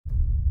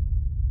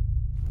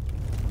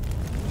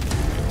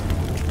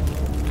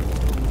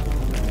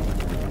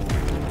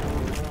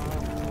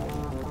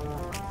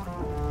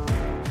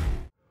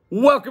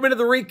Welcome into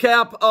the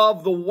recap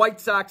of the White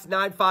Sox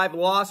 9-5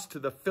 loss to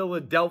the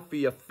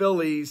Philadelphia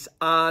Phillies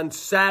on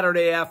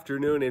Saturday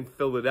afternoon in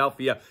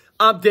Philadelphia.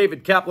 I'm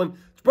David Kaplan.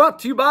 It's brought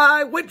to you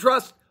by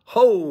Wintrust,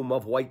 home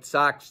of White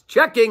Sox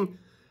checking.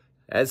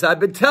 As I've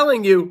been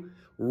telling you,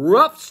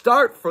 rough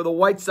start for the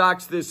White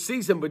Sox this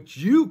season, but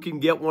you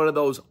can get one of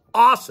those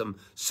awesome,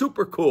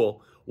 super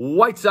cool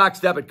White Sox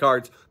debit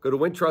cards. Go to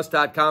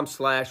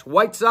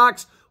wintrust.com/White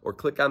Sox or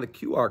click on the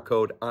QR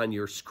code on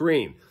your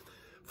screen.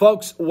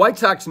 Folks, White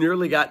Sox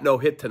nearly got no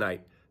hit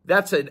tonight.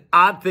 That's an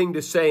odd thing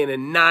to say in a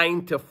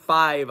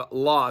 9-5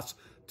 loss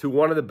to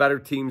one of the better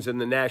teams in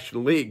the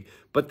National League,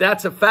 but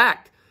that's a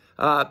fact.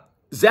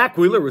 Zach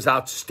Wheeler was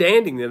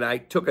outstanding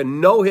tonight, took a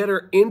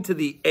no-hitter into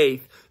the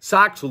eighth.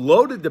 Sox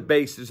loaded the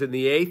bases in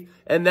the eighth,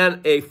 and then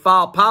a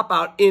foul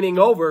pop-out inning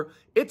over.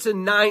 It's a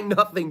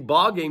 9-0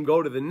 ball game,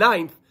 go to the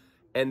ninth,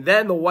 and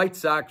then the White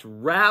Sox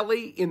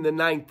rally in the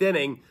ninth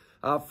inning.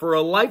 For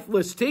a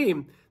lifeless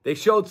team, they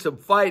showed some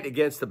fight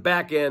against the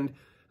back end,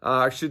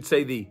 I should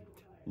say the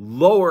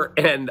lower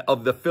end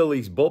of the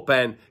Phillies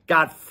bullpen.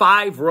 Got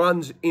 5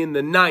 runs in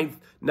the ninth,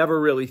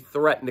 never really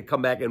threatened to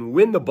come back and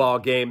win the ball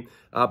game.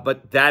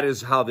 But that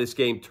is how this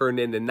game turned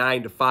into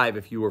 9-5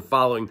 if you were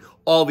following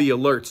all the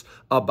alerts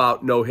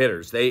about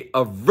no-hitters. They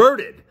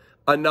averted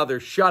another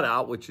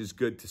shutout, which is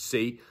good to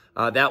see.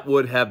 That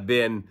would have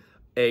been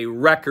a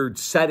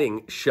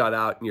record-setting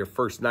shutout in your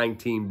first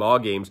 19 ball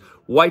games.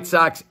 White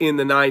Sox in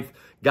the ninth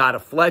got a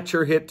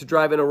Fletcher hit to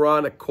drive in a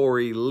run, a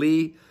Corey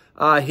Lee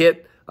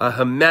hit, a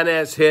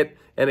Jimenez hit,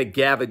 and a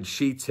Gavin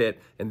Sheets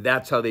hit, and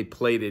that's how they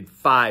plated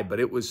 5. But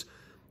it was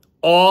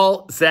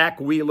all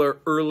Zach Wheeler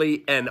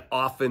early and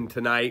often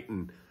tonight.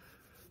 And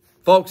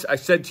folks, I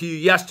said to you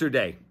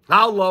yesterday,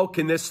 how low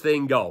can this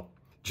thing go?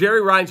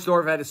 Jerry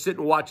Reinsdorf had to sit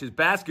and watch his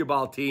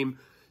basketball team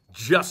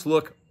just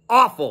look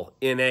awful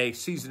in a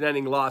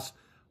season-ending loss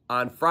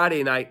on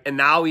Friday night, and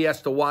now he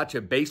has to watch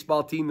a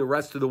baseball team the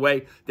rest of the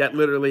way that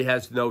literally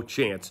has no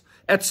chance.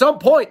 At some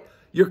point,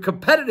 your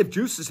competitive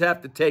juices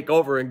have to take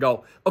over and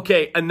go,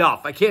 okay,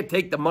 enough. I can't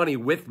take the money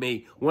with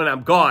me when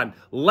I'm gone.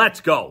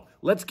 Let's go.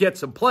 Let's get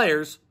some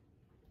players.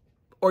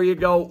 Or you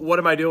go, what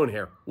am I doing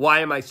here? Why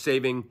am I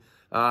keeping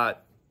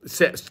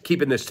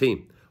this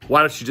team?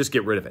 Why don't you just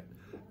get rid of it?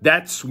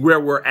 That's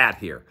where we're at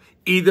here.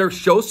 Either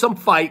show some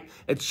fight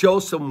and show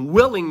some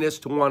willingness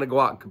to want to go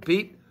out and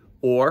compete,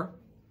 or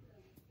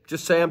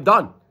just say, I'm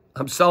done.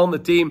 I'm selling the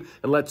team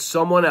and let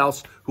someone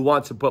else who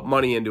wants to put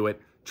money into it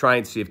try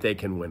and see if they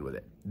can win with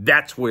it.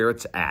 That's where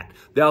it's at.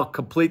 They'll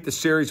complete the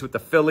series with the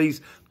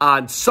Phillies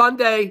on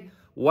Sunday.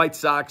 White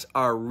Sox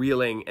are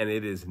reeling, and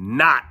it is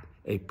not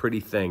a pretty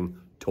thing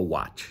to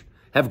watch.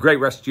 Have a great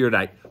rest of your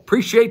night.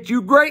 Appreciate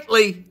you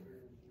greatly.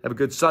 Have a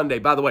good Sunday.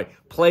 By the way,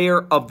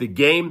 player of the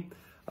game,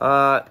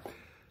 I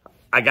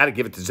got to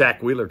give it to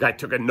Zach Wheeler. Guy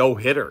took a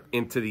no-hitter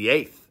into the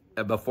eighth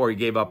before he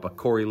gave up a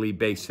Corey Lee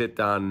base hit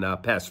on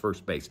past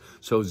first base.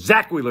 So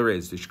Zach Wheeler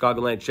is the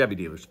Chicagoland Chevy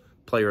dealers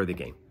player of the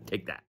game.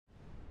 Take that.